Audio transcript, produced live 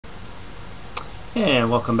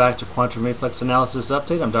And welcome back to Quantum Reflex Analysis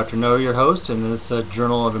Update. I'm Dr. Noah, your host, and this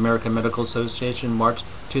Journal of American Medical Association, March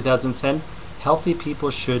 2010. Healthy people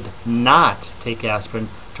should not take aspirin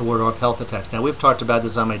to ward off health attacks. Now, we've talked about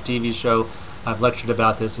this on my TV show. I've lectured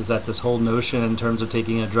about this, is that this whole notion in terms of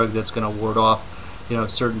taking a drug that's going to ward off,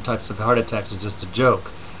 certain types of heart attacks is just a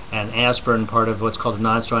joke. And aspirin, part of what's called the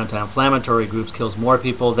non-steroidal anti-inflammatory groups, kills more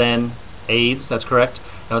people than AIDS. That's correct.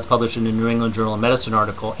 That was published in the New England Journal of Medicine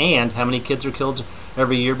article. And how many kids are killed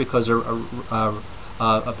every year because of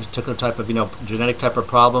a particular type of, genetic type of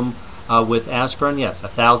problem with aspirin? Yes,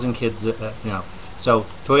 1,000 kids. So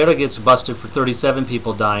Toyota gets busted for 37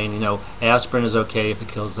 people dying. Aspirin is okay if it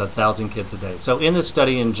kills 1,000 kids a day. So in this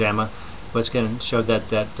study in JAMA, what's going to show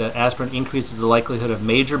that aspirin increases the likelihood of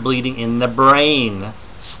major bleeding in the brain,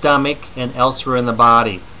 stomach, and elsewhere in the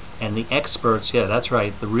body. And the experts, yeah, that's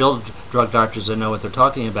right, the real drug doctors that know what they're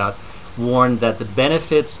talking about, warned that the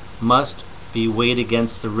benefits must be weighed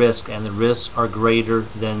against the risk, and the risks are greater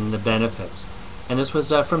than the benefits. And this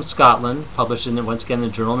was from Scotland, published in, once again, the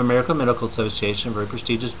Journal of American Medical Association, a very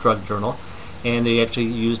prestigious drug journal. And they actually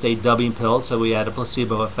used a dubbing pill, so we had a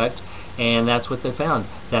placebo effect. And that's what they found,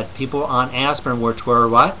 that people on aspirin were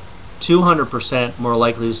what? 200% more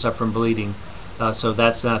likely to suffer from bleeding. So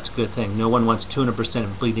that's not a good thing. No one wants 200%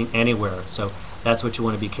 of bleeding anywhere. So that's what you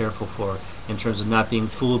want to be careful for in terms of not being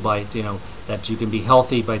fooled by, that you can be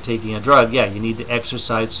healthy by taking a drug. Yeah, you need to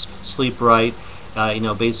exercise, sleep right,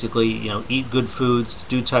 basically, eat good foods,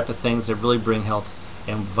 do type of things that really bring health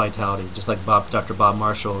and vitality, just like Dr. Bob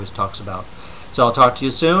Marshall always talks about. So I'll talk to you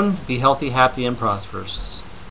soon. Be healthy, happy, and prosperous.